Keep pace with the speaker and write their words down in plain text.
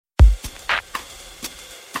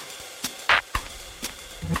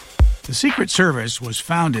The Secret Service was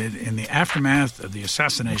founded in the aftermath of the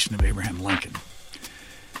assassination of Abraham Lincoln.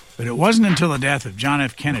 But it wasn't until the death of John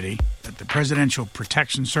F. Kennedy that the Presidential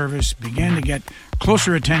Protection Service began to get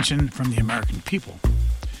closer attention from the American people.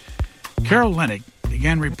 Carol Leonnig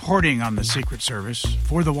began reporting on the Secret Service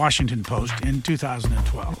for the Washington Post in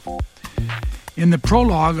 2012. In the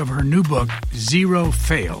prologue of her new book, Zero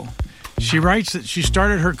Fail, she writes that she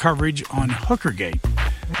started her coverage on Hookergate,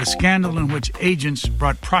 the scandal in which agents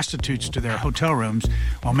brought prostitutes to their hotel rooms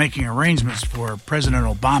while making arrangements for President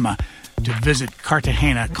Obama to visit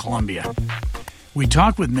Cartagena, Colombia. We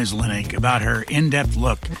talked with Ms. Leonnig about her in-depth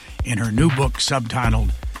look in her new book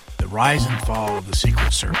subtitled The Rise and Fall of the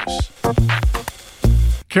Secret Service.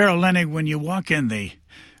 Carol Leonnig, when you walk in the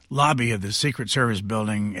lobby of the Secret Service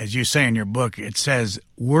building, as you say in your book, it says,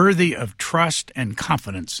 worthy of trust and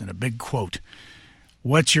confidence, in a big quote.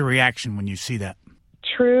 What's your reaction when you see that?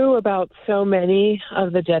 True about so many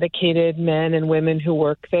of the dedicated men and women who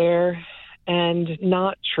work there, and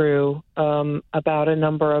not true about a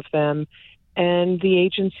number of them and the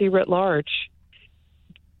agency writ large.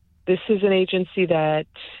 This is an agency that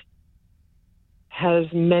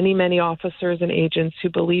has many, many officers and agents who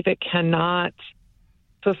believe it cannot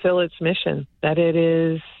fulfill its mission, that it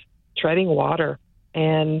is treading water,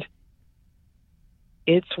 and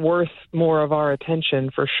it's worth more of our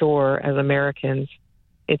attention for sure as Americans.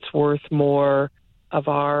 It's worth more of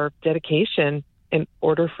our dedication in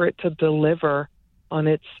order for it to deliver on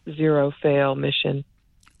its zero-fail mission.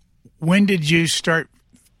 When did you start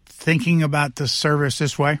thinking about the service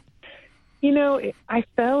this way? You know, I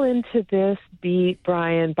fell into this beat,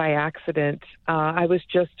 Brian, by accident. I was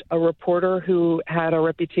just a reporter who had a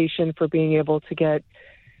reputation for being able to get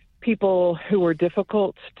people who were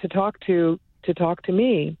difficult to talk to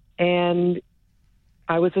me. And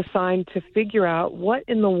I was assigned to figure out what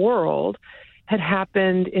in the world had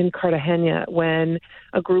happened in Cartagena when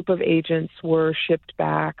a group of agents were shipped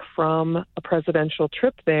back from a presidential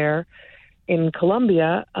trip there in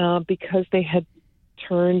Colombia because they had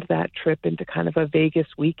turned that trip into kind of a Vegas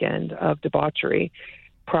weekend of debauchery,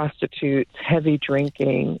 prostitutes, heavy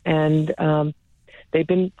drinking, and they've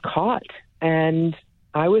been caught. And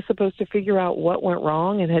I was supposed to figure out what went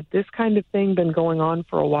wrong, and had this kind of thing been going on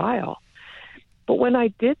for a while. But when I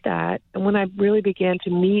did that, and when I really began to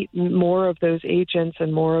meet more of those agents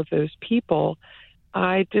and more of those people,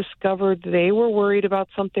 I discovered they were worried about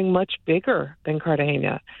something much bigger than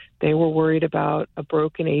Cartagena. They were worried about a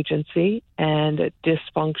broken agency and a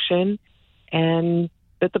dysfunction, and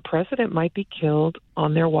that the president might be killed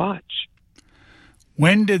on their watch.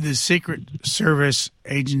 When did the Secret Service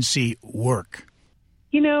agency work?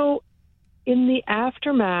 You know, in the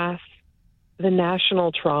aftermath, the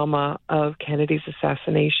national trauma of Kennedy's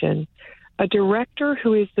assassination, a director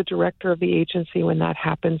who is the director of the agency when that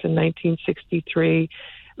happens in 1963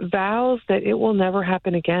 vows that it will never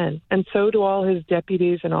happen again. And so do all his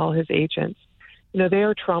deputies and all his agents. You know, they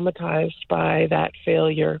are traumatized by that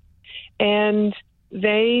failure. And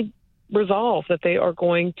they resolve that they are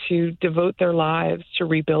going to devote their lives to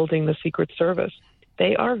rebuilding the Secret Service.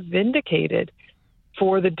 They are vindicated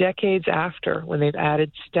for the decades after, when they've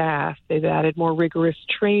added staff, they've added more rigorous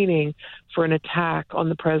training for an attack on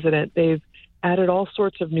the president. They've added all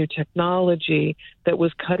sorts of new technology that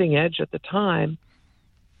was cutting edge at the time.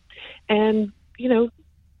 And, you know,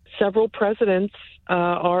 several presidents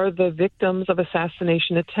are the victims of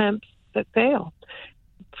assassination attempts that fail.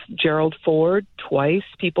 Gerald Ford, twice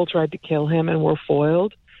people tried to kill him and were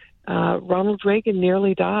foiled. Ronald Reagan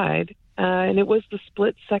nearly died. And it was the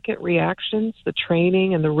split-second reactions, the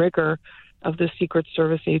training and the rigor of the Secret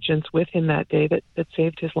Service agents with him that day that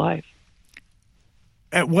saved his life.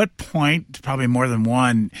 At what point, probably more than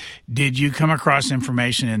one, did you come across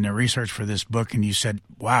information in the research for this book and you said,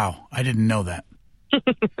 wow, I didn't know that?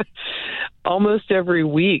 Almost every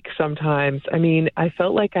week sometimes. I mean, I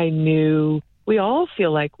felt like I knew. We all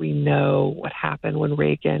feel like we know what happened when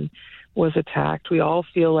Reagan was attacked. We all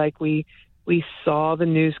feel like we saw the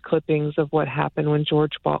news clippings of what happened when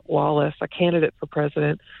George Wallace, a candidate for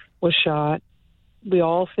president, was shot. We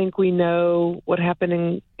all think we know what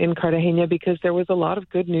happened in Cartagena because there was a lot of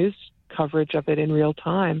good news coverage of it in real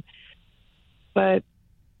time. But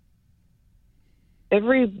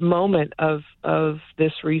every moment of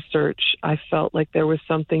this research, I felt like there was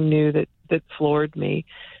something new that floored me.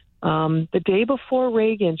 The day before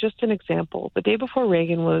Reagan, just an example, the day before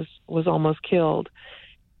Reagan was almost killed,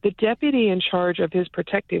 the deputy in charge of his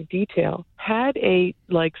protective detail had a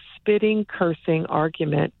spitting, cursing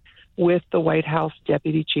argument with the White House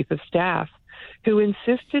deputy chief of staff, who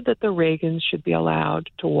insisted that the Reagans should be allowed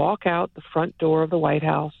to walk out the front door of the White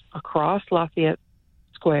House across Lafayette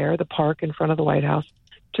square, the park in front of the White House,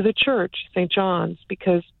 to the church, St. John's,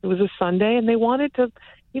 because it was a Sunday and they wanted to,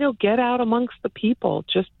 get out amongst the people,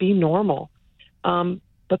 just be normal.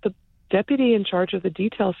 But the deputy in charge of the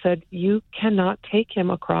detail said, you cannot take him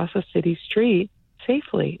across a city street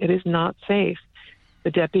safely. It is not safe.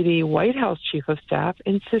 The deputy White House chief of staff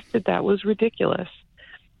insisted that was ridiculous.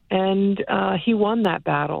 And he won that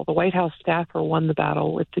battle. The White House staffer won the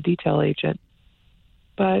battle with the detail agent.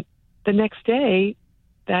 But the next day,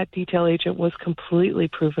 that detail agent was completely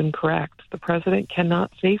proven correct. The president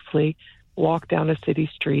cannot safely walk down a city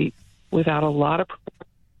street without a lot of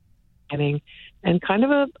planning and kind of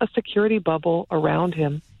a security bubble around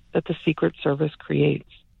him that the Secret Service creates.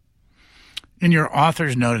 In your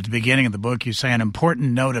author's note at the beginning of the book, you say an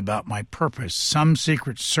important note about my purpose. Some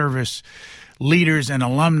Secret Service leaders and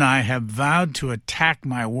alumni have vowed to attack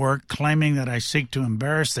my work, claiming that I seek to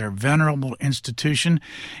embarrass their venerable institution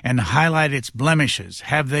and highlight its blemishes.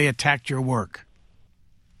 Have they attacked your work?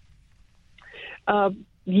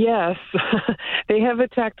 Yes, they have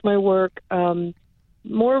attacked my work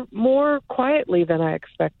more quietly than I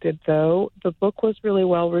expected, though. The book was really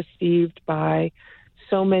well received by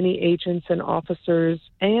so many agents and officers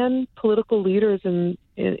and political leaders in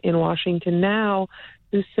Washington now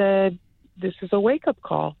who said, this is a wake-up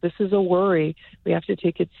call. This is a worry. We have to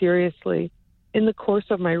take it seriously. In the course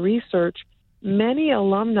of my research, many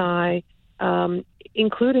alumni,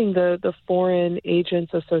 including the Foreign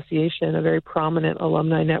Agents Association, a very prominent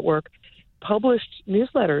alumni network, published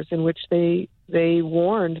newsletters in which they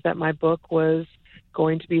warned that my book was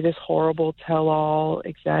going to be this horrible tell-all,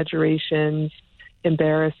 exaggerations,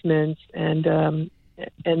 embarrassments, and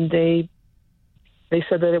they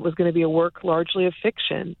said that it was going to be a work largely of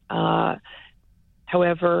fiction.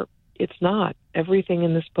 However, it's not. Everything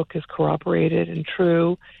in this book is corroborated and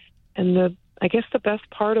true. And I guess the best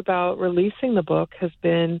part about releasing the book has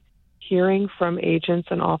been hearing from agents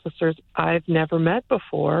and officers I've never met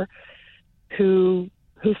before who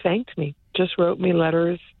thanked me, just wrote me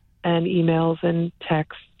letters and emails and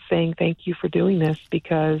texts saying, thank you for doing this,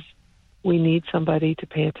 because we need somebody to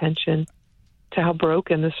pay attention to how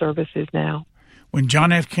broken the service is now. When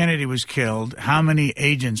John F. Kennedy was killed, how many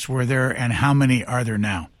agents were there and how many are there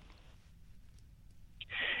now?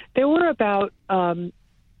 There were about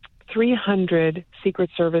 300 Secret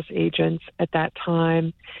Service agents at that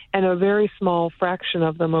time, and a very small fraction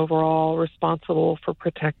of them overall responsible for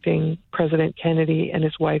protecting President Kennedy and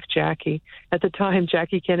his wife, Jackie. At the time,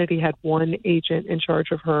 Jackie Kennedy had one agent in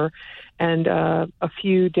charge of her and a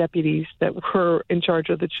few deputies that were in charge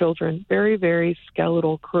of the children. Very, very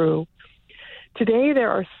skeletal crew. Today,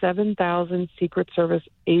 there are 7,000 Secret Service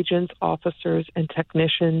agents, officers, and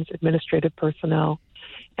technicians, administrative personnel.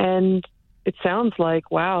 And it sounds like,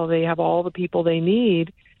 wow, they have all the people they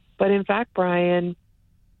need. But in fact, Brian,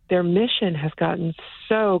 their mission has gotten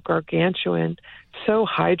so gargantuan, so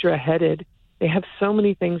Hydra-headed. They have so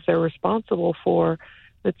many things they're responsible for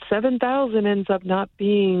that 7,000 ends up not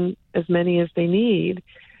being as many as they need.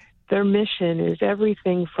 Their mission is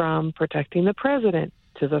everything from protecting the president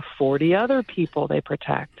to the 40 other people they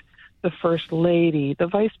protect, the First Lady, the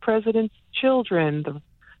Vice President's children,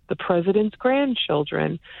 the President's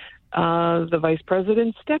grandchildren, the Vice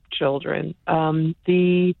President's stepchildren,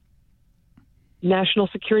 the national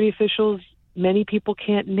security officials many people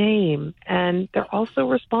can't name. And they're also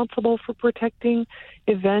responsible for protecting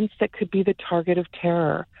events that could be the target of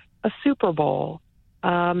terror, a Super Bowl,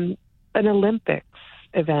 an Olympics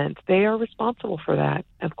event. They are responsible for that.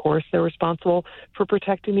 Of course, they're responsible for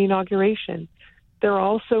protecting the inauguration. They're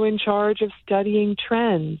also in charge of studying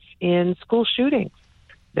trends in school shootings.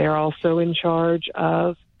 They're also in charge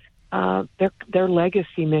of their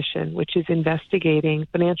legacy mission, which is investigating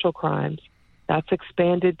financial crimes. That's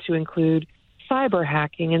expanded to include cyber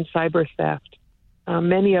hacking and cyber theft.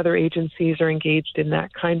 Many other agencies are engaged in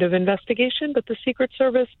that kind of investigation, but the Secret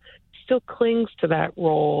Service still clings to that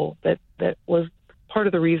role that was part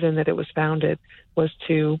of the reason that it was founded, was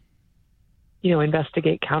to,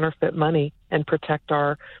 investigate counterfeit money and protect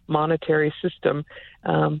our monetary system.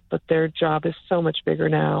 But their job is so much bigger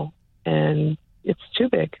now, and it's too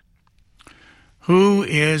big. Who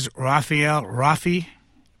is Rafi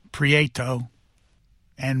Prieto,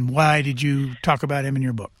 and why did you talk about him in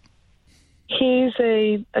your book? He's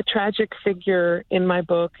a tragic figure in my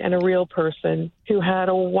book and a real person who had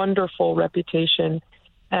a wonderful reputation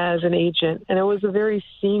as an agent, and it was a very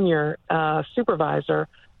senior supervisor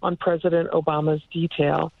on President Obama's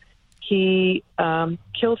detail. He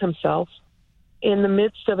killed himself in the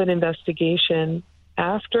midst of an investigation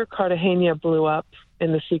after Cartagena blew up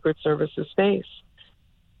in the Secret Service's face.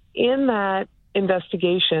 In that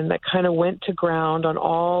investigation that kind of went to ground on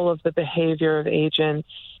all of the behavior of agents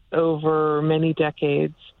over many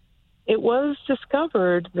decades, it was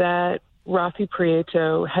discovered that Rafi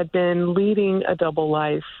Prieto had been leading a double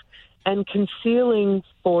life and concealing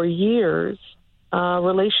for years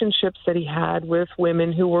relationships that he had with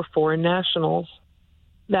women who were foreign nationals.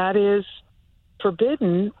 That is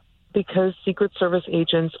forbidden because Secret Service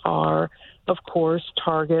agents are, of course,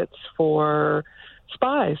 targets for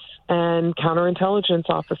spies and counterintelligence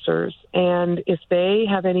officers. And if they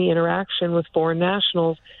have any interaction with foreign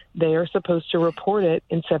nationals, they are supposed to report it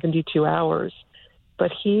in 72 hours.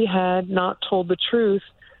 But he had not told the truth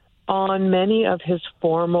on many of his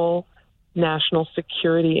formal national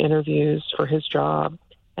security interviews for his job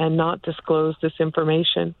and not disclosed this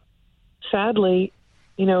information. Sadly,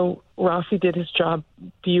 Rafi did his job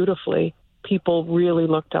beautifully. People really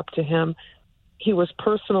looked up to him. He was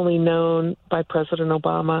personally known by President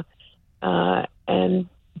Obama, and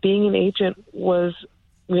being an agent was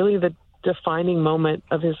really the defining moment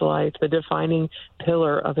of his life, the defining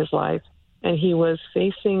pillar of his life. And he was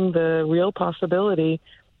facing the real possibility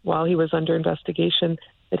while he was under investigation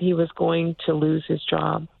that he was going to lose his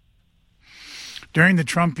job. During the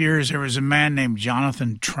Trump years, there was a man named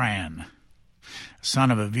Jonathan Tran, son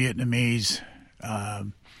of a Vietnamese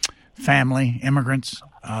family, immigrants.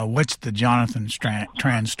 What's the Jonathan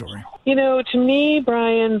Tran story? To me,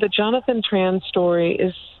 Brian, the Jonathan Tran story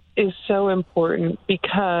is so important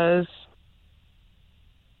because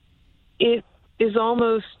it is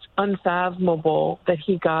almost unfathomable that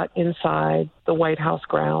he got inside the White House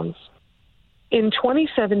grounds. In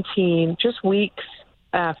 2017, just weeks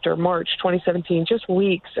after March 2017, just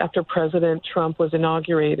weeks after President Trump was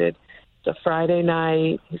inaugurated, it's a Friday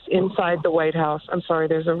night. He's inside the White House. I'm sorry,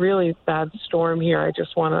 there's a really bad storm here. I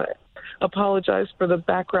just want to apologize for the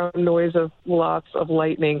background noise of lots of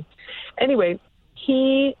lightning. Anyway,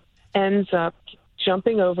 he ends up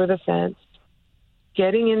jumping over the fence,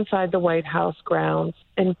 getting inside the White House grounds,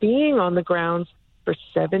 and being on the grounds for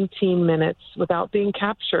 17 minutes without being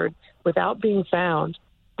captured, without being found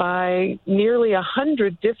by nearly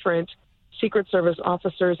 100 different Secret Service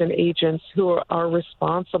officers and agents who are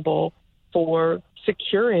responsible for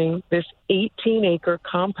securing this 18-acre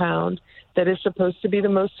compound that is supposed to be the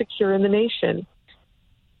most secure in the nation.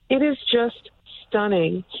 It is just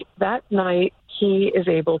stunning. That night, he is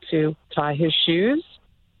able to tie his shoes,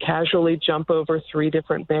 casually jump over 3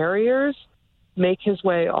 different barriers, make his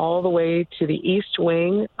way all the way to the east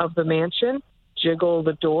wing of the mansion, jiggle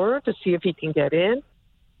the door to see if he can get in.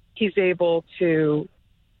 He's able to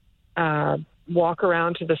walk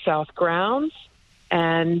around to the south grounds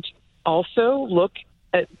and also look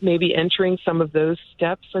at maybe entering some of those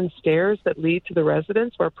steps and stairs that lead to the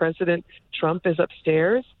residence where President Trump is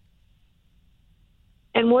upstairs.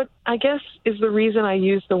 And what I guess is the reason I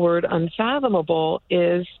use the word unfathomable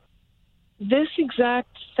is this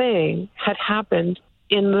exact thing had happened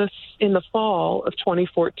in the fall of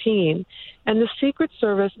 2014, and the Secret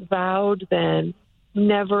Service vowed then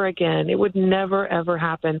never again, it would never ever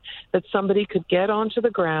happen that somebody could get onto the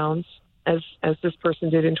grounds as this person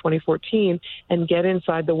did in 2014 and get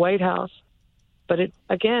inside the White House. But it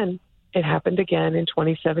happened again in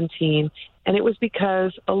 2017, and it was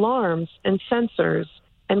because alarms and sensors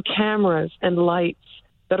and cameras and lights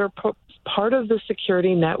that are part of the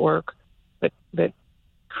security network that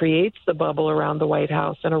creates the bubble around the White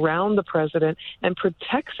House and around the president and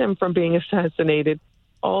protects him from being assassinated,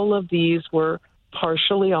 all of these were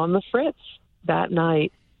partially on the fritz that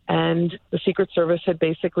night. And the Secret Service had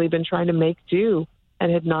basically been trying to make do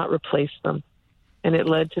and had not replaced them. And it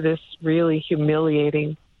led to this really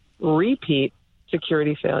humiliating repeat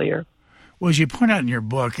security failure. Well, as you point out in your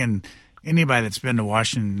book, and anybody that's been to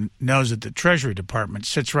Washington knows that the Treasury Department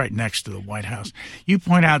sits right next to the White House. You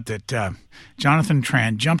point out that Jonathan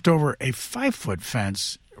Tran jumped over a 5-foot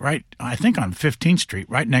fence right, I think on 15th Street,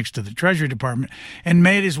 right next to the Treasury Department, and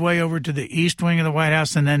made his way over to the east wing of the White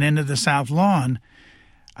House and then into the South Lawn.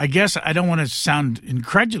 I guess I don't want to sound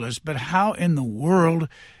incredulous, but how in the world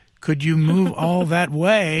could you move all that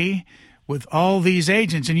way with all these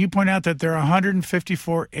agents? And you point out that there are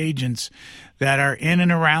 154 agents that are in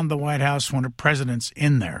and around the White House when a president's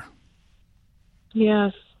in there.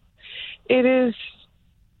 Yes, it is,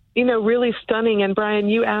 really stunning. And Brian,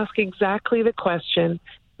 you ask exactly the question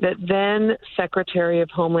that then Secretary of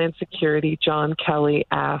Homeland Security John Kelly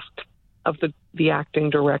asked of the acting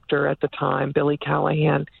director at the time, Billy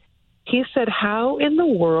Callahan. He said, how in the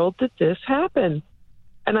world did this happen?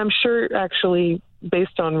 And I'm sure actually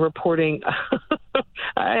based on reporting,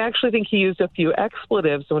 I actually think he used a few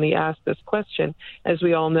expletives when he asked this question. As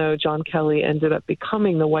we all know, John Kelly ended up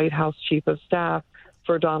becoming the White House chief of staff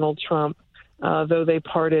for Donald Trump, though they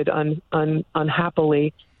parted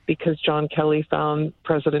unhappily because John Kelly found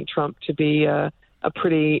President Trump to be a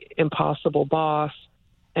pretty impossible boss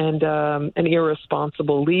and an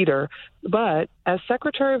irresponsible leader. But as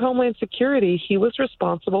Secretary of Homeland Security, he was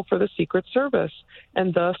responsible for the Secret Service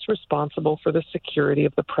and thus responsible for the security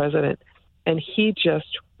of the president. And he just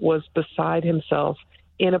was beside himself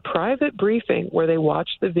in a private briefing where they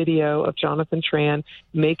watched the video of Jonathan Tran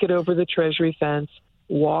make it over the Treasury fence,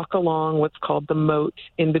 walk along what's called the moat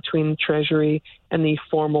in between Treasury and the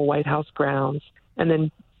formal White House grounds, and then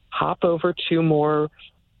hop over two more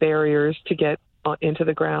barriers to get into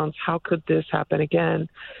the grounds. How could this happen again?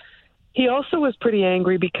 He also was pretty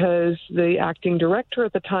angry because the acting director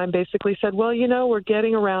at the time basically said, well, we're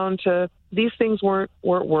getting around to these things weren't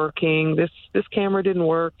working. This camera didn't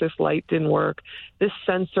work. This light didn't work. This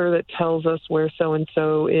sensor that tells us where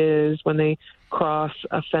so-and-so is when they cross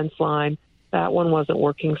a fence line, that one wasn't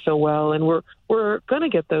working so well. And we're going to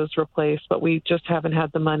get those replaced, but we just haven't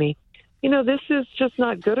had the money. This is just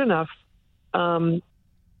not good enough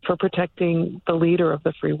for protecting the leader of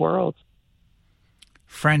the free world.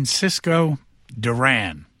 Francisco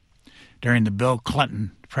Duran, during the Bill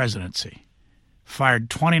Clinton presidency, fired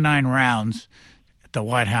 29 rounds at the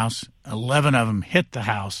White House. 11 of them hit the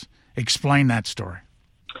House. Explain that story.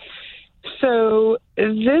 So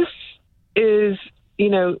this is,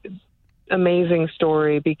 amazing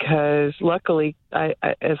story because luckily,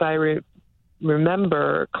 as I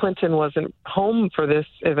remember, Clinton wasn't home for this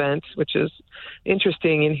event, which is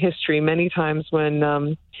interesting in history. Many times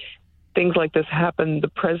when things like this happen, the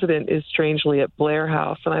president is strangely at Blair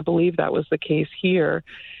House, and I believe that was the case here.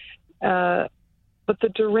 But the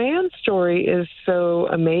Duran story is so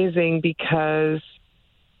amazing because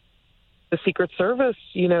the Secret Service,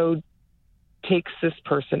 takes this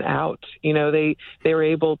person out. They were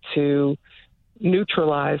able to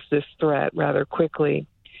neutralize this threat rather quickly.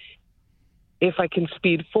 If I can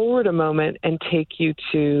speed forward a moment and take you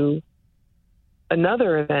to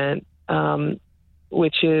another event,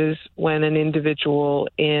 which is when an individual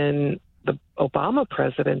in the Obama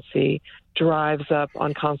presidency drives up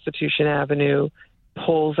on Constitution Avenue,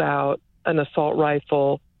 pulls out an assault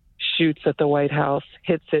rifle, shoots at the White House,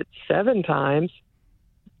 hits it 7 times.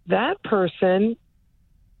 That person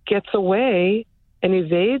gets away and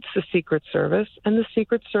evades the Secret Service, and the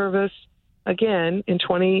Secret Service, again, in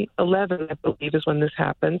 2011, I believe is when this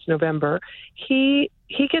happens, November, he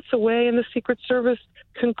gets away, and the Secret Service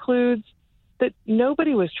concludes that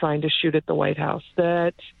nobody was trying to shoot at the White House,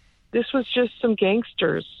 that this was just some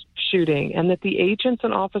gangsters shooting, and that the agents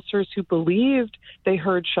and officers who believed they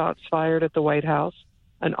heard shots fired at the White House,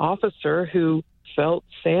 an officer who felt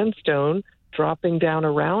sandstone dropping down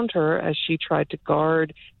around her as she tried to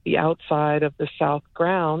guard the outside of the South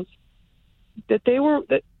grounds, that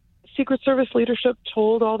Secret Service leadership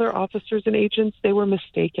told all their officers and agents they were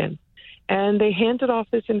mistaken. And they handed off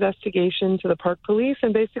this investigation to the Park Police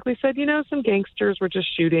and basically said, some gangsters were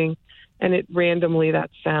just shooting, and randomly that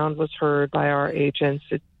sound was heard by our agents.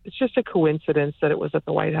 It's just a coincidence that it was at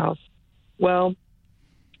the White House. Well,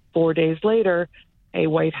 4 days later, a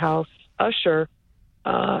White House usher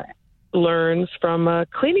learns from a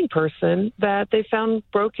cleaning person that they found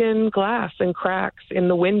broken glass and cracks in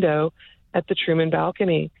the window at the Truman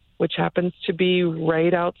balcony, which happens to be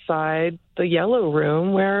right outside the Yellow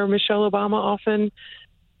Room where Michelle Obama often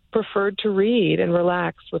preferred to read and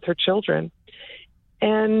relax with her children.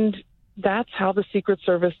 And that's how the Secret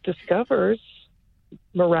Service discovers,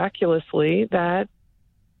 miraculously, that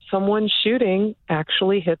someone shooting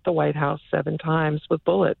actually hit the White House 7 times with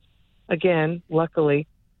bullets. Again, luckily,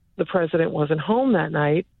 the president wasn't home that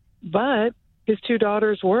night, but his 2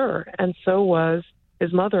 daughters were, and so was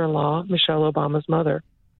his mother-in-law, Michelle Obama's mother.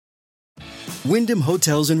 Wyndham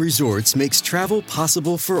Hotels and Resorts makes travel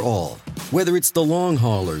possible for all. Whether it's the long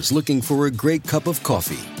haulers looking for a great cup of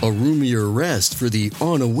coffee, a roomier rest for the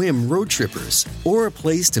on-a-whim road trippers, or a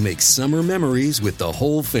place to make summer memories with the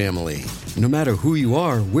whole family. No matter who you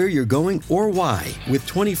are, where you're going, or why, with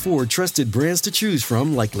 24 trusted brands to choose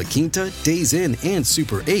from like La Quinta, Days Inn, and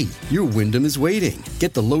Super 8, your Wyndham is waiting.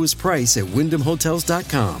 Get the lowest price at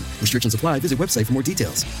WyndhamHotels.com. Restrictions apply. Visit website for more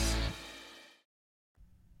details.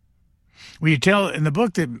 Well, you tell in the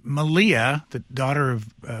book that Malia, the daughter of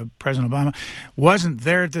President Obama, wasn't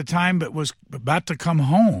there at the time but was about to come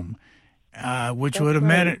home, which would have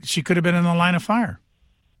meant she could have been in the line of fire.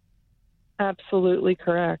 Absolutely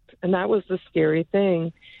correct. And that was the scary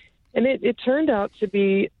thing. And it turned out to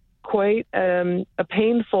be quite a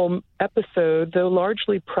painful episode, though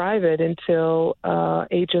largely private until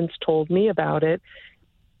agents told me about it.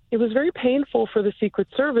 It was very painful for the Secret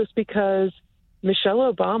Service because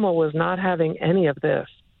Michelle Obama was not having any of this.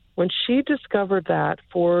 When she discovered that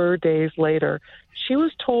 4 days later, she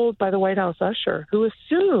was told by the White House usher, who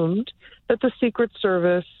assumed that the Secret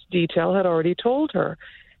Service detail had already told her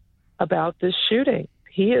about this shooting.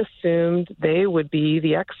 He assumed they would be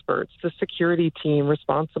the experts, the security team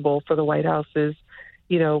responsible for the White House's,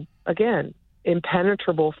 again,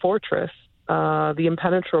 impenetrable fortress, the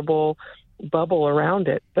impenetrable bubble around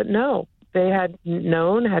it. But no, they had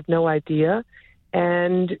no idea,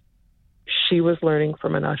 and she was learning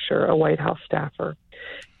from an usher, a White House staffer.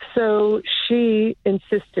 So she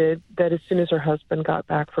insisted that as soon as her husband got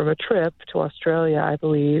back from a trip to Australia, I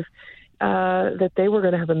believe, that they were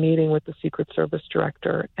going to have a meeting with the Secret Service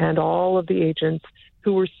director and all of the agents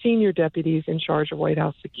who were senior deputies in charge of White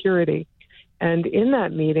House security. And in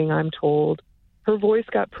that meeting, I'm told, her voice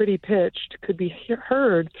got pretty pitched, could be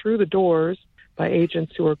heard through the doors by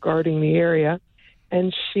agents who were guarding the area.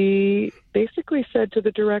 And she basically said to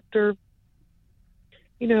the director,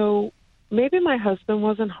 maybe my husband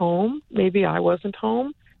wasn't home, maybe I wasn't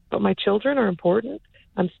home, but my children are important.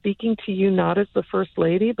 I'm speaking to you not as the First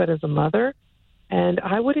Lady, but as a mother, and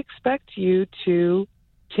I would expect you to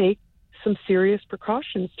take some serious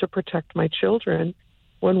precautions to protect my children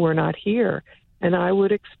when we're not here. And I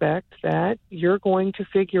would expect that you're going to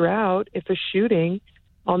figure out if a shooting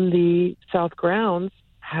on the South grounds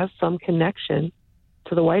has some connection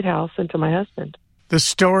to the White House and to my husband. The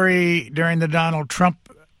story during the Donald Trump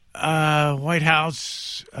White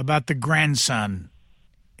House about the grandson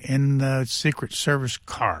in the Secret Service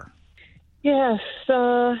car. Yes,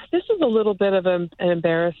 this is a little bit of an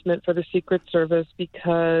embarrassment for the Secret Service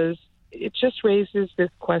because it just raises this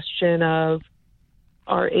question of,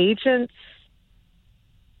 are agents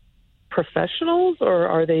professionals or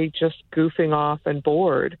are they just goofing off and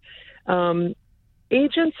bored?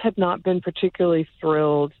 Agents had not been particularly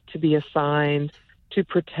thrilled to be assigned to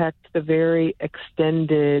protect the very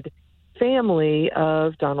extended family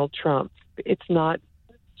of Donald Trump. It's not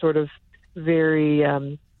sort of very,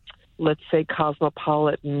 let's say,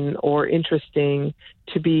 cosmopolitan or interesting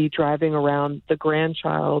to be driving around the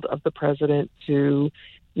grandchild of the president to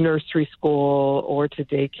nursery school or to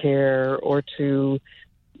daycare or to,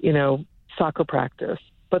 soccer practice.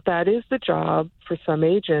 But that is the job for some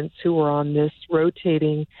agents who were on this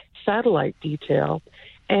rotating satellite detail.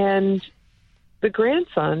 And the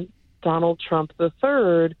grandson, Donald Trump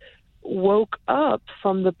III, woke up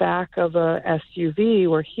from the back of a SUV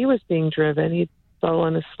where he was being driven. He'd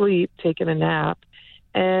fallen asleep, taken a nap,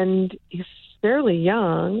 and he's fairly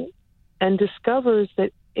young and discovers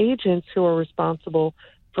that agents who are responsible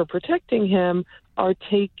for protecting him are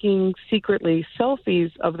taking secretly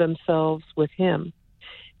selfies of themselves with him.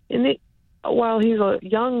 While he's a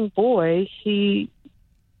young boy, he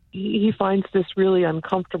finds this really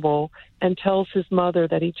uncomfortable and tells his mother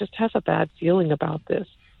that he just has a bad feeling about this.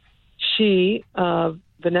 She,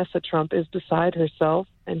 Vanessa Trump, is beside herself,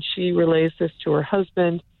 and she relays this to her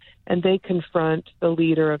husband, and they confront the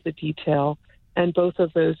leader of the detail, and both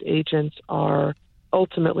of those agents are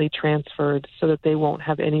ultimately transferred so that they won't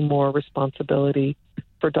have any more responsibility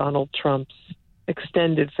for Donald Trump's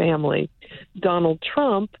extended family. Donald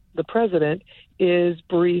Trump, the president, is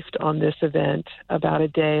briefed on this event about a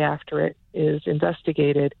day after it is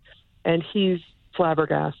investigated, and he's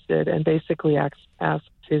flabbergasted and basically asks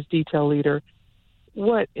his detail leader,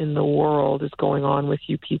 what in the world is going on with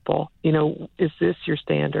you people? Is this your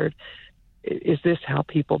standard? Is this how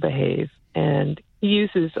people behave? And he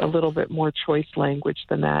uses a little bit more choice language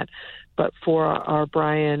than that. But for our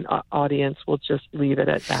Brian audience, we'll just leave it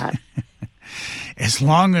at that. As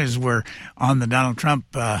long as we're on the Donald Trump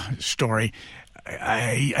story,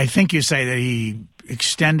 I think you say that he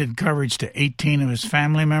extended coverage to 18 of his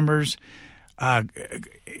family members.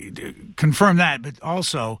 Confirm that, but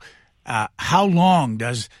also how long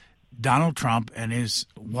does Donald Trump and his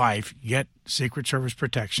wife get Secret Service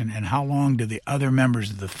protection, and how long do the other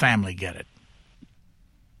members of the family get it?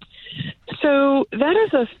 So that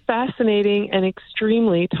is a fascinating and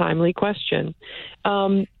extremely timely question.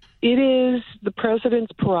 It is the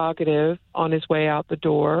president's prerogative on his way out the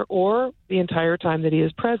door or the entire time that he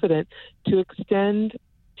is president to extend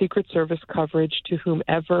Secret Service coverage to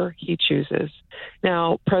whomever he chooses.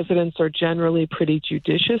 Now, presidents are generally pretty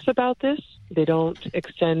judicious about this. They don't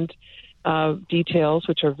extend details,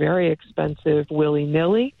 which are very expensive,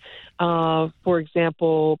 willy-nilly. For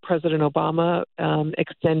example, President Obama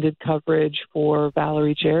extended coverage for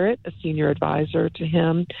Valerie Jarrett, a senior advisor to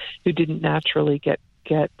him, who didn't naturally get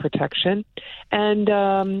get protection. And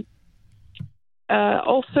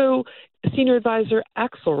also, Senior Advisor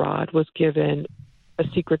Axelrod was given a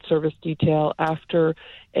Secret Service detail after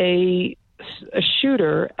a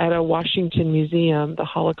shooter at a Washington museum, the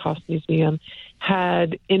Holocaust Museum,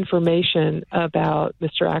 had information about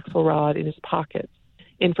Mr. Axelrod in his pockets,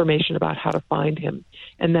 information about how to find him.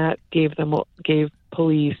 And that gave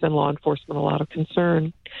police and law enforcement a lot of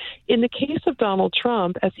concern. In the case of Donald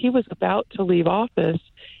Trump, as he was about to leave office,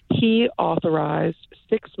 he authorized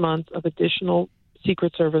 6 months of additional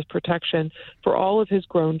Secret Service protection for all of his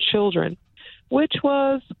grown children, which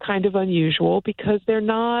was kind of unusual because they're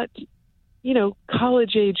not,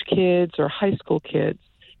 college-age kids or high school kids.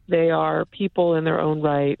 They are people in their own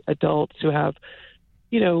right, adults who have,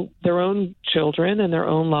 their own children and their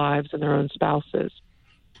own lives and their own spouses.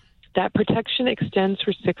 That protection extends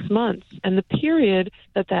for 6 months, and the period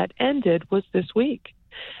that ended was this week.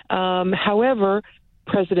 However,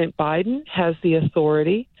 President Biden has the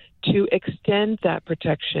authority to extend that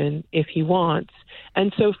protection if he wants.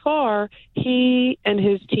 And so far, he and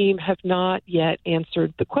his team have not yet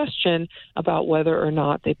answered the question about whether or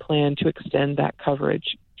not they plan to extend that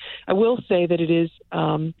coverage. I will say that it is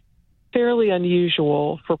fairly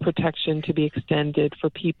unusual for protection to be extended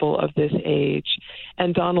for people of this age.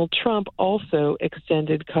 And Donald Trump also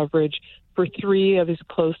extended coverage for 3 of his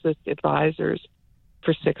closest advisors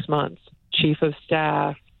for 6 months: Chief of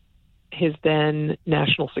Staff, his then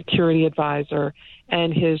National Security Advisor,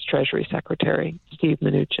 and his Treasury Secretary, Steve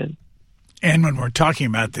Mnuchin. And when we're talking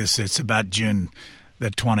about this, it's about June the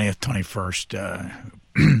 20th, 21st,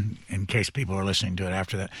 in case people are listening to it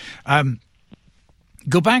after that.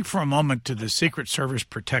 Go back for a moment to the Secret Service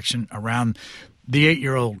protection around the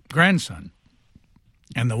 8-year-old grandson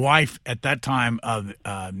and the wife at that time of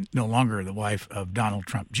no longer the wife of Donald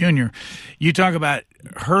Trump Jr. You talk about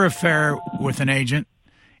her affair with an agent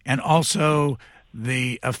and also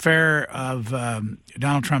the affair of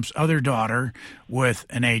Donald Trump's other daughter with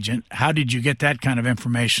an agent. How did you get that kind of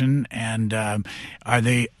information? And are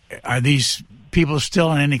these people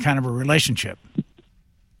still in any kind of a relationship?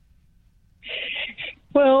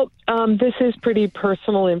 Well, this is pretty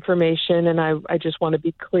personal information, and I just want to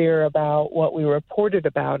be clear about what we reported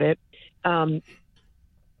about it.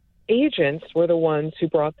 Agents were the ones who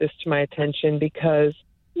brought this to my attention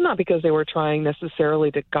not because they were trying necessarily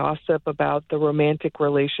to gossip about the romantic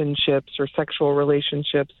relationships or sexual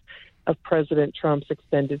relationships of President Trump's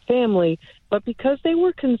extended family, but because they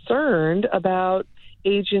were concerned about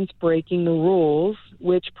agents breaking the rules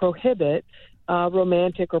which prohibit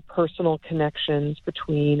romantic or personal connections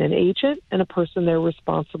between an agent and a person they're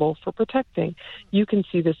responsible for protecting. You can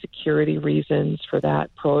see the security reasons for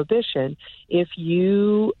that prohibition. If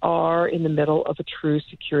you are in the middle of a true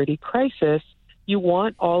security crisis, you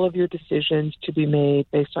want all of your decisions to be made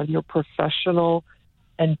based on your professional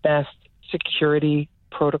and best security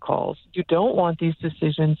protocols. You don't want these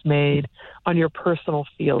decisions made on your personal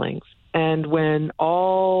feelings. And when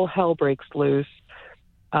all hell breaks loose,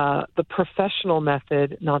 the professional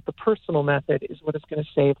method, not the personal method, is what is going to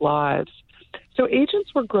save lives. So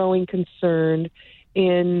agents were growing concerned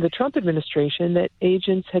in the Trump administration that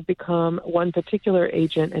one particular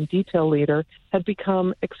agent and detail leader had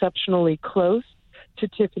become exceptionally close to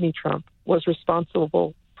Tiffany Trump, was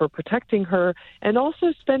responsible for protecting her and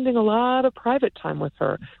also spending a lot of private time with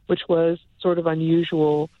her, which was sort of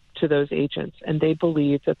unusual to those agents. And they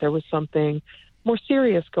believed that there was something more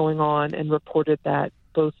serious going on and reported that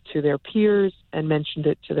both to their peers and mentioned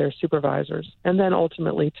it to their supervisors, and then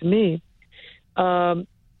ultimately to me.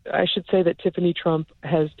 I should say that Tiffany Trump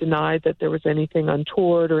has denied that there was anything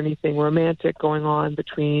untoward or anything romantic going on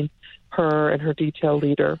between her and her detail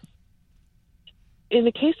leader. In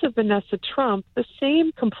the case of Vanessa Trump, the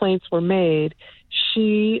same complaints were made.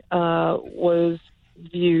 She was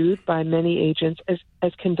viewed by many agents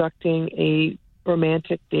as conducting a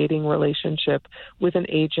romantic dating relationship with an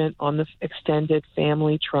agent on the extended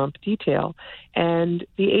family Trump detail. And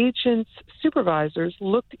the agent's supervisors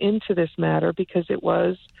looked into this matter because it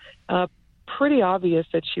was pretty obvious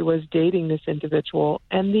that she was dating this individual.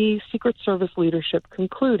 And the Secret Service leadership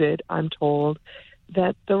concluded, I'm told,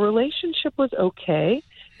 that the relationship was okay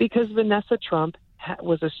because Vanessa Trump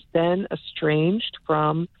was then estranged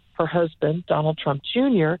from her husband, Donald Trump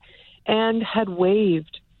Jr., and had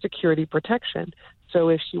waived security protection. So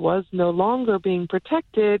if she was no longer being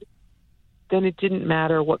protected, then it didn't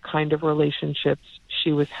matter what kind of relationships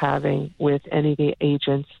she was having with any of the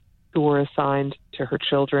agents who were assigned to her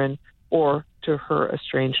children or to her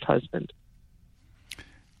estranged husband.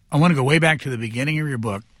 I want to go way back to the beginning of your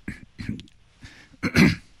book.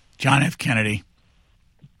 John F. Kennedy.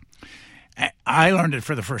 I learned it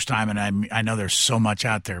for the first time, and I know there's so much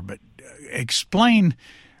out there, but explain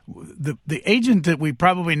the agent that we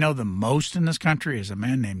probably know the most in this country is a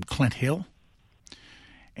man named Clint Hill.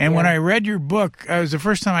 And when I read your book, it was the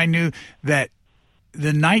first time I knew that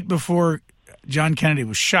the night before John Kennedy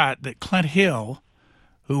was shot, that Clint Hill,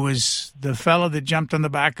 who was the fellow that jumped on the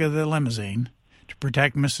back of the limousine to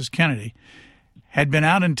protect Mrs. Kennedy, had been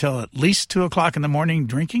out until at least 2 o'clock in the morning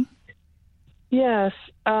drinking? Yes,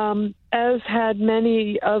 as had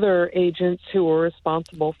many other agents who were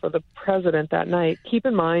responsible for the president that night. Keep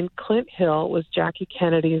in mind, Clint Hill was Jackie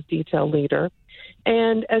Kennedy's detail leader.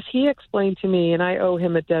 And as he explained to me, and I owe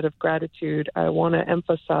him a debt of gratitude, I want to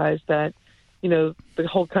emphasize that, the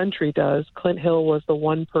whole country does. Clint Hill was the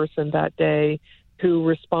one person that day who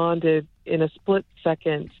responded in a split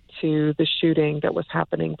second to the shooting that was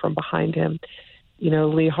happening from behind him.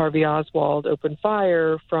 Lee Harvey Oswald opened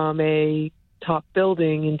fire from a top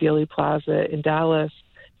building in Dealey Plaza in Dallas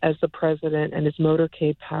as the president and his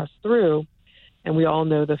motorcade passed through, and we all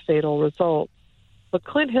know the fatal result. But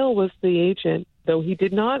Clint Hill was the agent, though he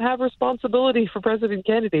did not have responsibility for President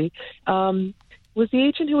Kennedy, was the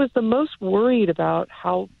agent who was the most worried about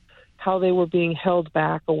how they were being held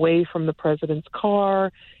back away from the president's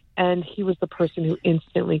car, and he was the person who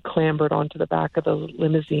instantly clambered onto the back of the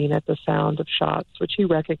limousine at the sound of shots, which he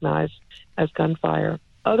recognized as gunfire.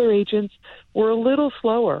 Other agents were a little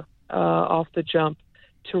slower off the jump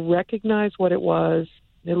to recognize what it was.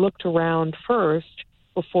 They looked around first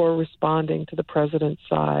before responding to the president's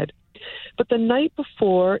side. But the night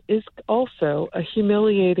before is also a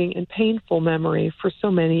humiliating and painful memory for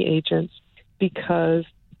so many agents, because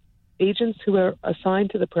agents who are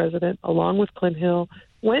assigned to the president, along with Clint Hill,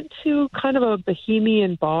 went to kind of a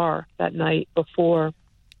bohemian bar that night before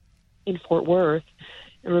in Fort Worth.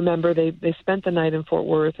 And remember, they spent the night in Fort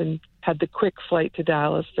Worth and had the quick flight to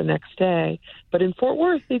Dallas the next day. But in Fort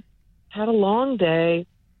Worth, they had a long day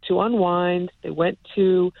to unwind. They went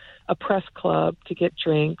to a press club to get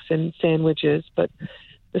drinks and sandwiches, but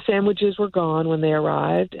the sandwiches were gone when they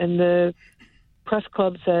arrived, and the press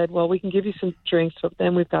club said, well, we can give you some drinks, but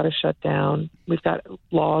then we've got to shut down. We've got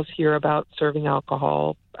laws here about serving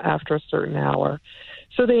alcohol after a certain hour.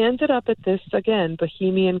 So they ended up at this, again,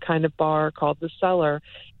 bohemian kind of bar called The Cellar,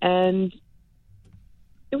 and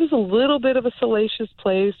it was a little bit of a salacious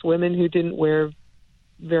place. Women who didn't wear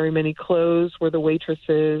very many clothes were the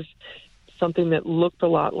waitresses, something that looked a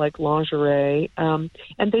lot like lingerie. And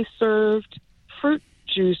they served fruit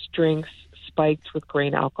juice drinks spiked with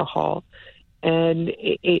grain alcohol. And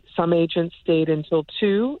some agents stayed until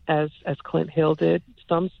 2, as Clint Hill did.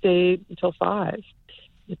 Some stayed until 5.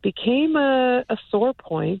 It became a sore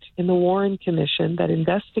point in the Warren Commission that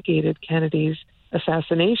investigated Kennedy's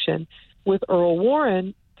assassination, with Earl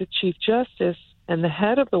Warren, the Chief Justice and the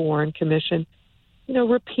head of the Warren Commission,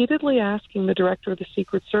 repeatedly asking the director of the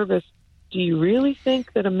Secret Service, do you really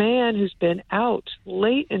think that a man who's been out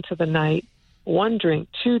late into the night, 1 drink,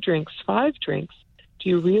 2 drinks, 5 drinks, do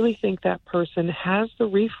you really think that person has the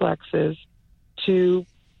reflexes to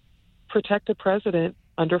protect a president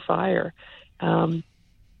under fire?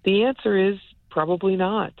 The answer is probably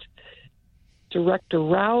not. Director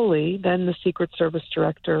Rowley, then the Secret Service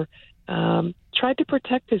director, tried to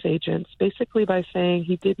protect his agents basically by saying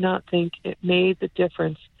he did not think it made the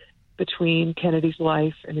difference between Kennedy's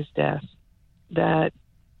life and his death, that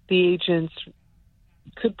the agents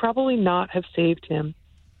could probably not have saved him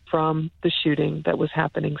from the shooting that was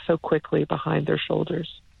happening so quickly behind their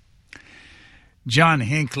shoulders. John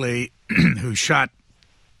Hinckley, who shot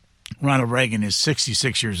Ronald Reagan, is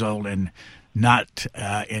 66 years old and not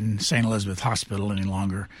in St. Elizabeth Hospital any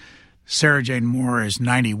longer. Sarah Jane Moore is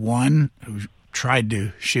 91, who tried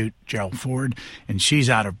to shoot Gerald Ford, and she's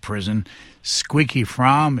out of prison. Squeaky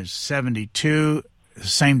Fromm is 72,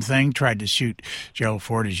 same thing, tried to shoot Gerald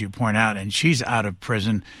Ford, as you point out, and she's out of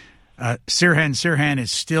prison. Sirhan Sirhan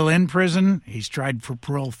is still in prison. He's tried for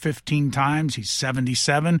parole 15 times. He's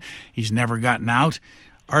 77. He's never gotten out.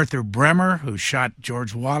 Arthur Bremer, who shot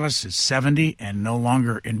George Wallace, is 70 and no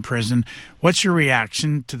longer in prison. What's your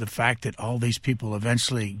reaction to the fact that all these people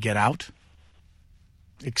eventually get out,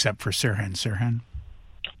 except for Sirhan Sirhan?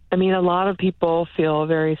 I mean, a lot of people feel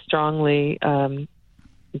very strongly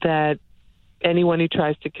that anyone who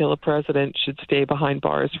tries to kill a president should stay behind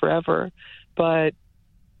bars forever.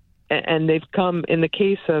 And they've come, in the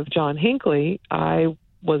case of John Hinckley, I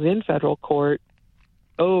was in federal court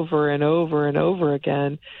over and over and over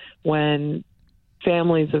again when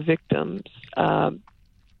families of victims,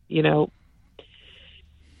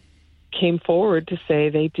 came forward to say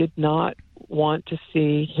they did not want to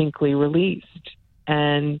see Hinckley released.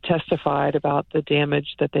 and testified about the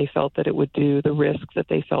damage that they felt that it would do, the risk that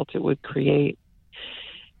they felt it would create.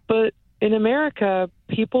 But in America,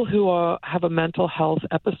 people who have a mental health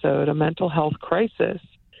episode, a mental health crisis,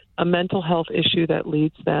 a mental health issue that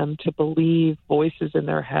leads them to believe voices in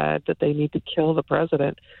their head that they need to kill the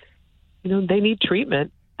president, they need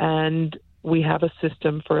treatment. And we have a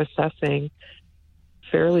system for assessing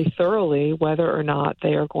fairly thoroughly whether or not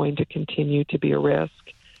they are going to continue to be a risk.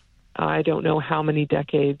 I don't know how many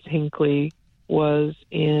decades Hinckley was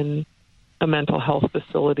in a mental health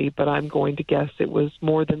facility, but I'm going to guess it was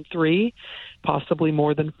more than 3, possibly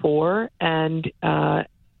more than 4. And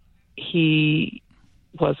he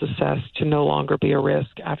was assessed to no longer be a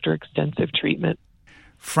risk after extensive treatment.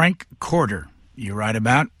 Frank Corder, you write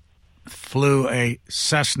about, flew a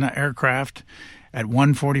Cessna aircraft at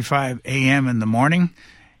 1:45 a.m. in the morning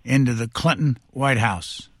into the Clinton White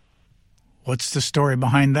House. What's the story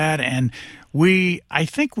behind that? And I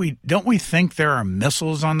think don't we think there are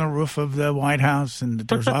missiles on the roof of the White House and that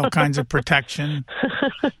there's all kinds of protection?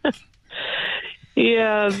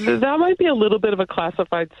 Yeah, that might be a little bit of a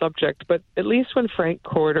classified subject, but at least when Frank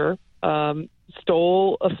Corder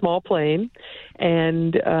stole a small plane,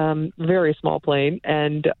 and very small plane,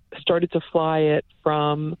 and started to fly it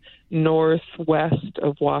from northwest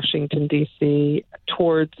of Washington, D.C.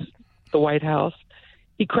 towards the White House,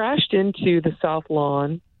 he crashed into the South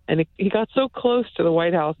Lawn, and he got so close to the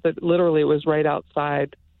White House that literally it was right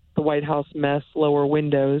outside the White House mess lower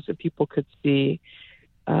windows that people could see.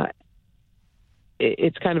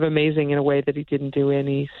 It's kind of amazing in a way that he didn't do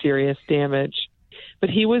any serious damage.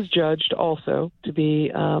 But he was judged also to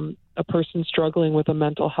be a person struggling with a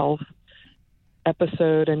mental health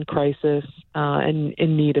episode and crisis and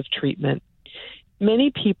in need of treatment.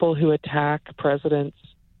 Many people who attack presidents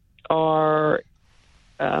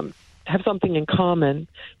have something in common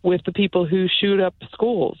with the people who shoot up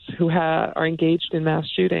schools, who are engaged in mass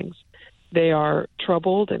shootings. They are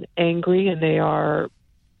troubled and angry, and they are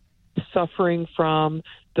suffering from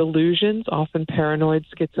delusions, often paranoid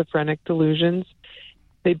schizophrenic delusions.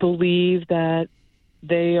 They believe that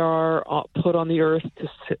they are put on the earth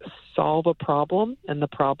to solve a problem, and the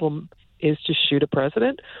problem is to shoot a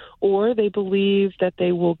president, or they believe that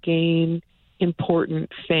they will gain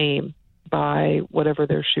important fame by whatever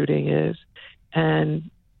their shooting is. And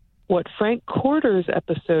what Frank Corder's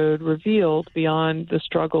episode revealed, beyond the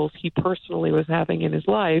struggles he personally was having in his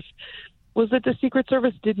life, was that the Secret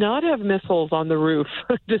Service did not have missiles on the roof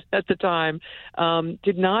at the time,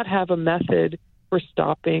 did not have a method for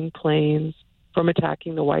stopping planes from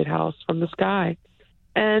attacking the White House from the sky.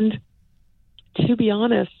 And to be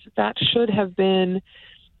honest, that should have been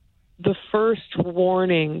the first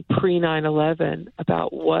warning pre-9/11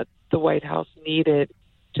 about what the White House needed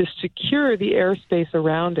to secure the airspace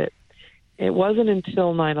around it. It wasn't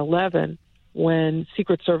until 9/11 when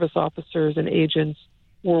Secret Service officers and agents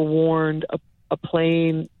were warned a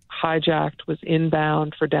plane hijacked was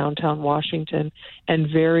inbound for downtown Washington and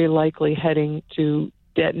very likely heading to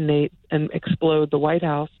detonate and explode the White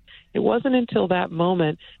House. It wasn't until that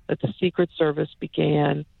moment that the Secret Service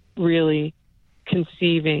began really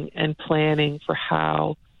conceiving and planning for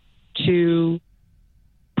how to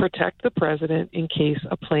protect the president in case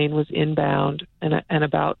a plane was inbound and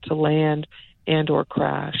about to land and or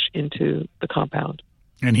crash into the compound.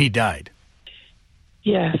 And he died.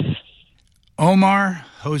 Yes. Omar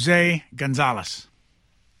Jose Gonzalez,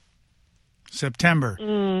 September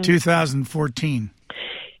 2014.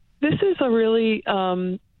 This is a really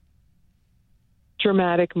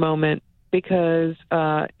dramatic moment because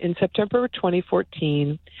in September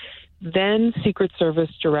 2014, then Secret Service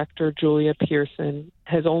Director Julia Pearson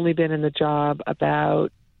has only been in the job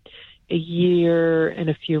about a year and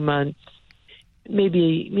a few months,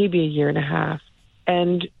 maybe a year and a half.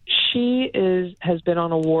 And she has been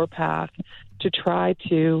on a warpath to try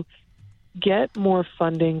to get more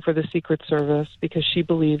funding for the Secret Service because she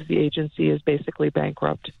believes the agency is basically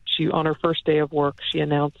bankrupt. On her first day of work, she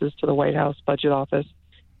announces to the White House Budget Office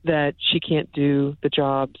that she can't do the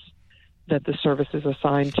jobs that the service is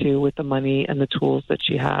assigned to with the money and the tools that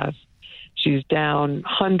she has. She's down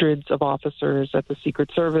hundreds of officers at the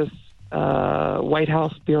Secret Service White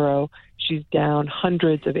House Bureau. She's down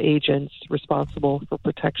hundreds of agents responsible for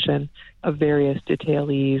protection of various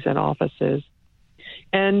detailees and offices.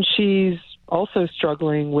 And she's also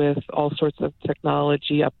struggling with all sorts of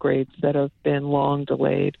technology upgrades that have been long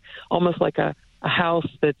delayed, almost like a house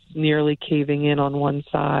that's nearly caving in on one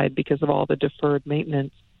side because of all the deferred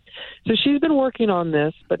maintenance. So she's been working on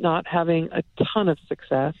this, but not having a ton of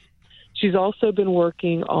success. She's also been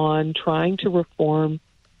working on trying to reform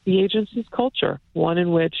the agency's culture, one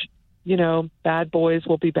in which bad boys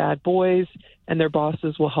will be bad boys and their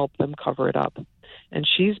bosses will help them cover it up. And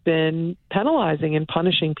she's been penalizing and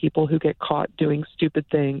punishing people who get caught doing stupid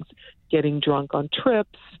things, getting drunk on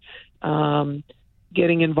trips,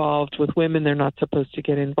 getting involved with women they're not supposed to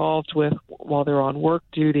get involved with while they're on work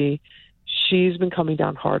duty. She's been coming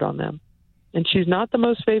down hard on them. And she's not the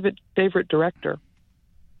most favorite director.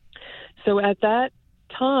 So at that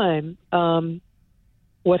time,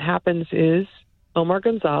 what happens is Omar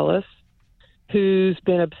Gonzalez, who's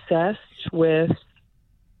been obsessed with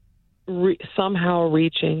somehow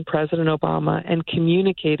reaching President Obama and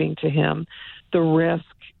communicating to him the risk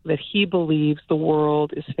that he believes the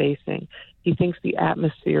world is facing. He thinks the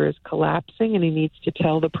atmosphere is collapsing and he needs to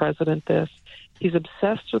tell the president this. He's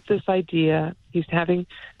obsessed with this idea. He's having,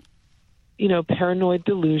 paranoid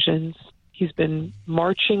delusions. He's been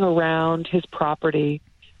marching around his property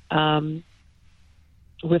with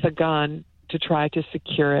a gun to try to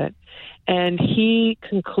secure it. And he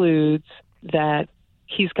concludes that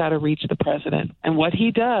he's got to reach the president. And what he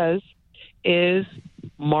does is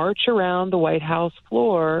march around the White House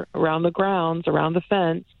floor, around the grounds, around the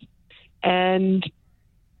fence, and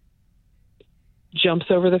jumps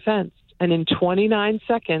over the fence. And in 29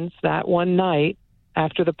 seconds that one night,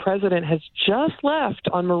 after the president has just left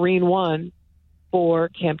on Marine One for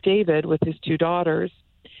Camp David with his two daughters,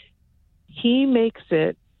 he makes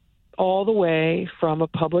it all the way from a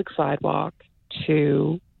public sidewalk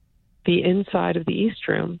to the inside of the East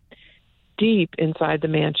Room, deep inside the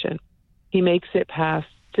mansion. He makes it past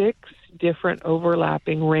 6 different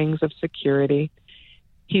overlapping rings of security.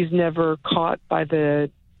 He's never caught by the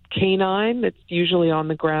canine that's usually on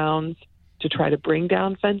the grounds to try to bring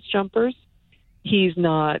down fence jumpers. He's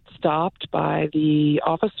not stopped by the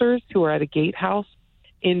officers who are at a gatehouse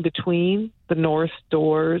in between the north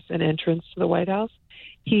doors and entrance to the White House.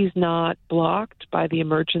 He's not blocked by the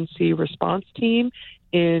emergency response team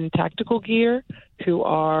in tactical gear who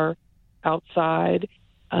are outside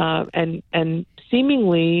and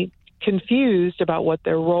seemingly confused about what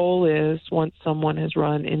their role is once someone has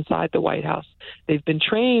run inside the White House. They've been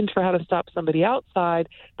trained for how to stop somebody outside,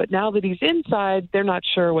 but now that he's inside, they're not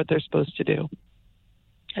sure what they're supposed to do.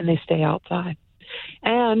 And they stay outside.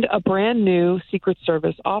 And a brand new Secret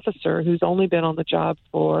Service officer who's only been on the job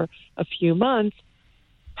for a few months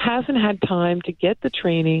hasn't had time to get the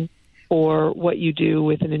training for what you do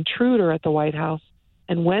with an intruder at the White House.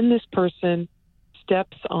 And when this person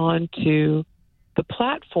steps onto the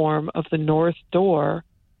platform of the north door,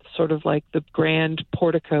 sort of like the grand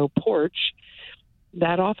portico porch,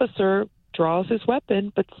 that officer draws his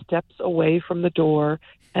weapon but steps away from the door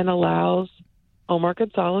and allows Omar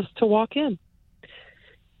Gonzalez to walk in.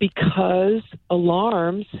 Because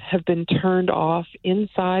alarms have been turned off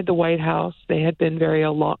inside the White House, they had been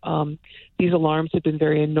these alarms had been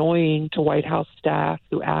very annoying to White House staff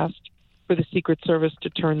who asked for the Secret Service to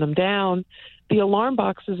turn them down. The alarm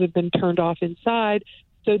boxes have been turned off inside,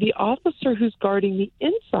 so the officer who's guarding the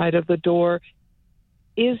inside of the door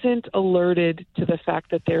isn't alerted to the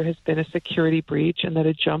fact that there has been a security breach and that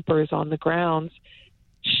a jumper is on the grounds.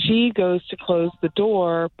 She goes to close the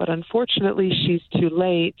door, but unfortunately she's too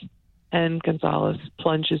late, and Gonzalez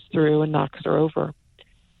plunges through and knocks her over.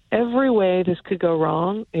 Every way this could go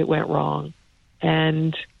wrong, it went wrong.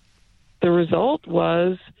 And the result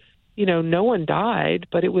was, no one died,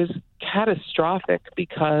 but it was catastrophic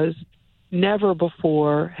because never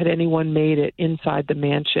before had anyone made it inside the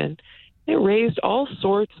mansion. It raised all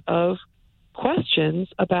sorts of questions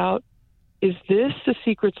about, is this the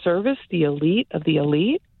Secret Service, the elite of the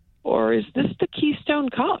elite, or is this the Keystone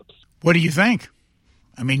Cops? What do you think?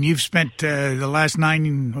 I mean, you've spent the last 9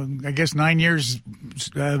 years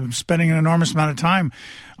spending an enormous amount of time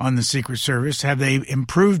on the Secret Service. Have they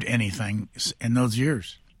improved anything in those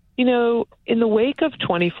years? In the wake of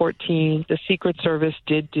 2014, the Secret Service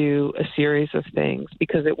did do a series of things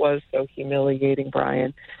because it was so humiliating,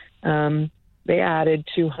 Brian. They added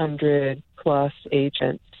 200-plus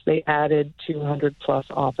agents. They added 200-plus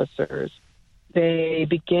officers. They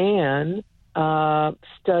began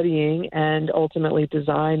studying and ultimately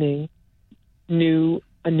designing a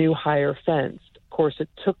new higher fence. Of course, it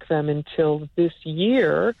took them until this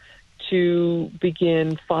year to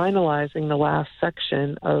begin finalizing the last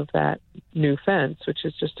section of that new fence, which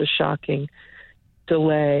is just a shocking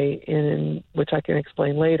delay in which I can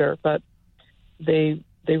explain later. But they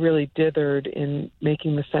really dithered in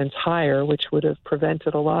making the fence higher, which would have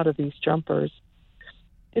prevented a lot of these jumpers.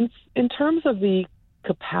 In terms of the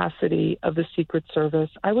capacity of the Secret Service,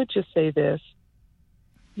 I would just say this.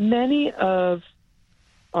 Many of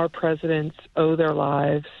our presidents owe their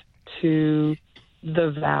lives to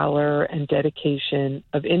the valor and dedication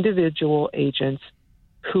of individual agents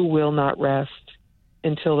who will not rest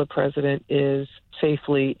until the president is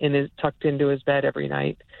safely tucked into his bed every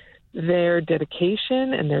night. Their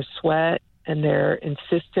dedication and their sweat and their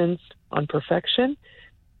insistence on perfection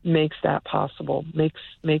makes that possible,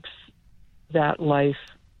 makes that life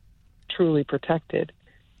truly protected.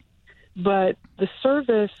 But the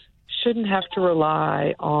service shouldn't have to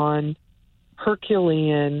rely on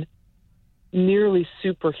Herculean, nearly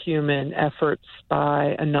superhuman efforts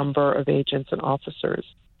by a number of agents and officers.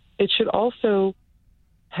 It should also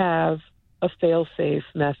have a fail-safe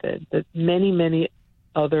method that many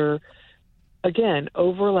other, again,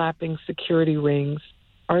 overlapping security rings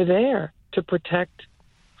are there to protect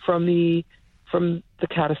from the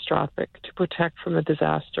catastrophic, to protect from the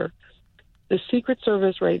disaster. The Secret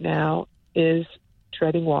Service right now is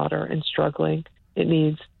treading water and struggling. It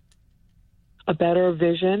needs a better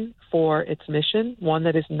vision for its mission, one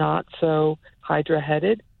that is not so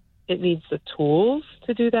Hydra-headed. It needs the tools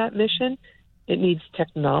to do that mission. It needs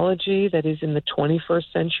technology that is in the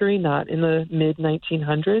 21st century, not in the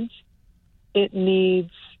mid-1900s. It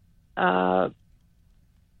needs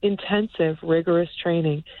intensive, rigorous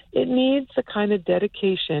training. It needs the kind of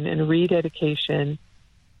dedication and rededication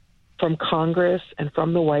from Congress and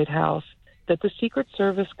from the White House that the Secret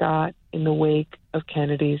Service got in the wake of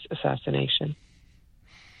Kennedy's assassination.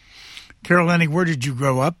 Carol Leonnig, where did you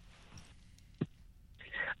grow up?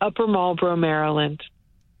 Upper Marlboro, Maryland.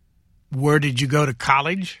 Where did you go to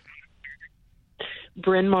college?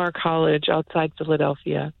 Bryn Mawr College outside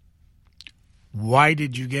Philadelphia. Why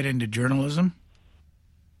did you get into journalism?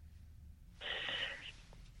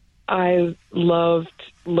 I loved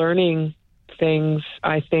learning things,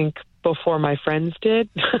 I think, before my friends did.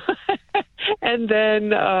 And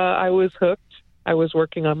then I was hooked. I was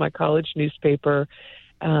working on my college newspaper,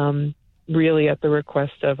 really at the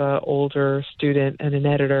request of an older student and an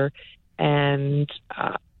editor. And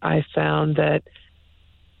I found that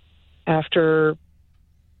after,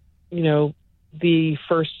 the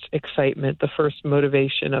first excitement, the first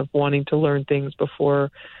motivation of wanting to learn things before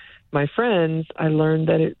my friends, I learned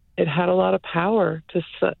that it had a lot of power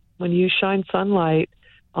when you shine sunlight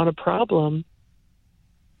on a problem.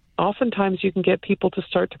 Oftentimes you can get people to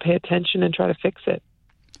start to pay attention and try to fix it.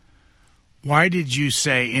 Why did you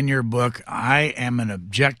say in your book, I am an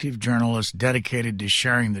objective journalist dedicated to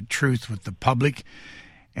sharing the truth with the public,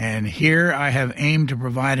 and here I have aimed to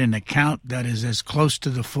provide an account that is as close to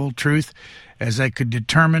the full truth as I could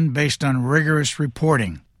determine based on rigorous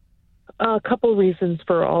reporting? A couple reasons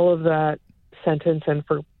for all of that sentence and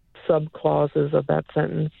for subclauses of that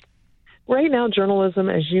sentence. Right now, journalism,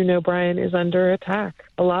 as you know, Brian, is under attack.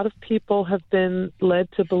 A lot of people have been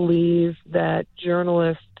led to believe that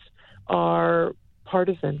journalists are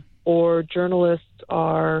partisan or journalists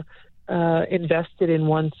are invested in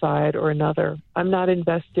one side or another. I'm not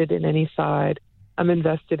invested in any side. I'm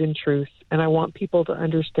invested in truth. And I want people to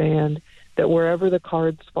understand that wherever the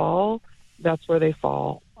cards fall, that's where they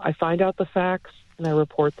fall. I find out the facts and I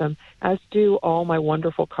report them, as do all my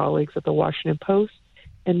wonderful colleagues at the Washington Post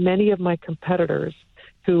and many of my competitors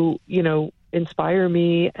who, inspire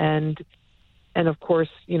me and of course,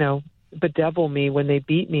 bedevil me when they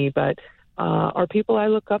beat me, but are people I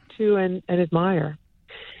look up to and admire.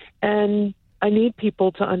 And I need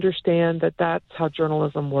people to understand that that's how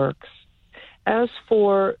journalism works. As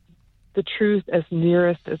for the truth as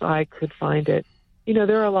nearest as I could find it,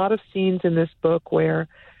 there are a lot of scenes in this book where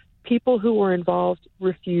people who were involved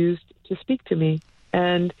refused to speak to me.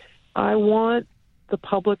 And I want the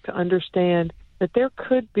public to understand that there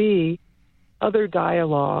could be other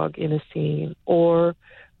dialogue in a scene or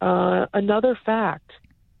another fact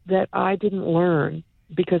that I didn't learn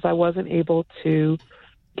because I wasn't able to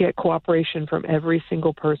get cooperation from every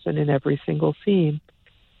single person in every single scene.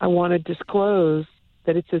 I want to disclose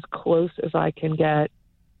that it's as close as I can get,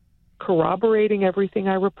 corroborating everything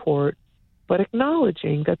I report, but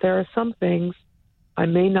acknowledging that there are some things I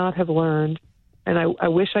may not have learned, and I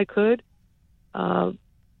wish I could,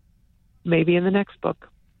 maybe in the next book.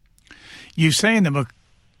 You say in the book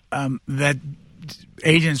that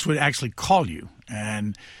agents would actually call you,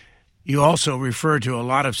 and you also refer to a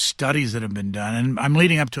lot of studies that have been done. And I'm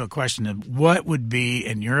leading up to a question of what would be,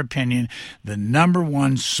 in your opinion, the number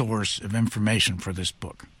one source of information for this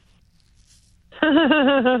book?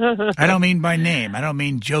 I don't mean by name. I don't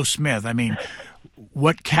mean Joe Smith. I mean,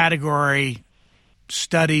 what category,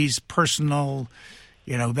 studies, personal,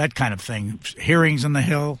 that kind of thing, hearings on the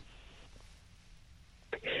Hill?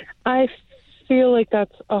 I feel like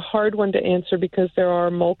that's a hard one to answer because there are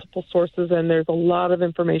multiple sources and there's a lot of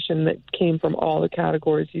information that came from all the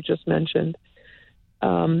categories you just mentioned.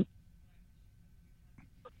 My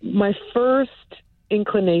first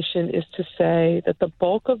inclination is to say that the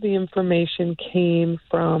bulk of the information came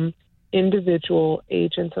from individual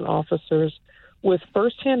agents and officers with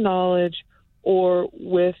firsthand knowledge or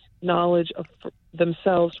with knowledge of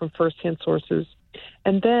themselves from firsthand sources.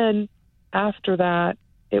 And then after that,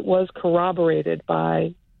 it was corroborated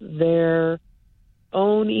by their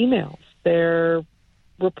own emails, their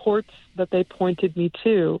reports that they pointed me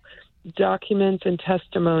to, documents and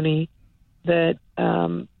testimony that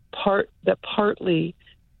partly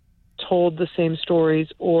told the same stories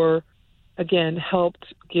or, again,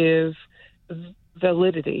 helped give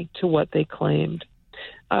validity to what they claimed.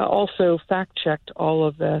 I also fact-checked all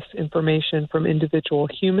of this information from individual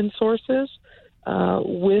human sources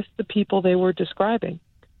with the people they were describing.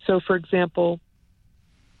 So, for example,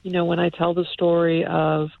 when I tell the story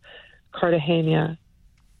of Cartagena,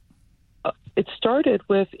 it started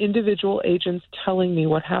with individual agents telling me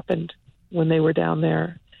what happened when they were down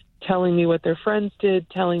there, telling me what their friends did,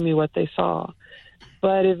 telling me what they saw.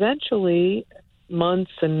 But eventually,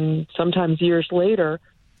 months and sometimes years later,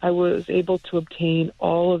 I was able to obtain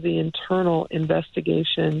all of the internal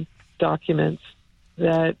investigation documents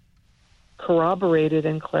that corroborated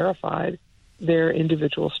and clarified their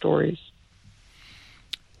individual stories.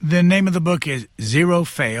 The name of the book is Zero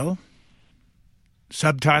Fail,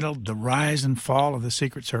 subtitled The Rise and Fall of the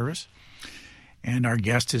Secret Service. And our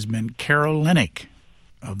guest has been Carol Linick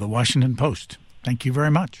of the Washington Post. Thank you very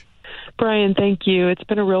much. Brian, thank you. It's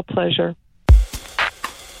been a real pleasure.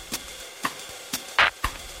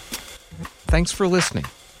 Thanks for listening.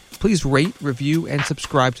 Please rate, review, and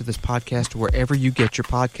subscribe to this podcast wherever you get your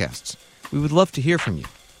podcasts. We would love to hear from you.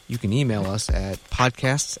 You can email us at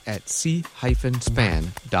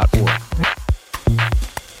podcasts@c-span.org.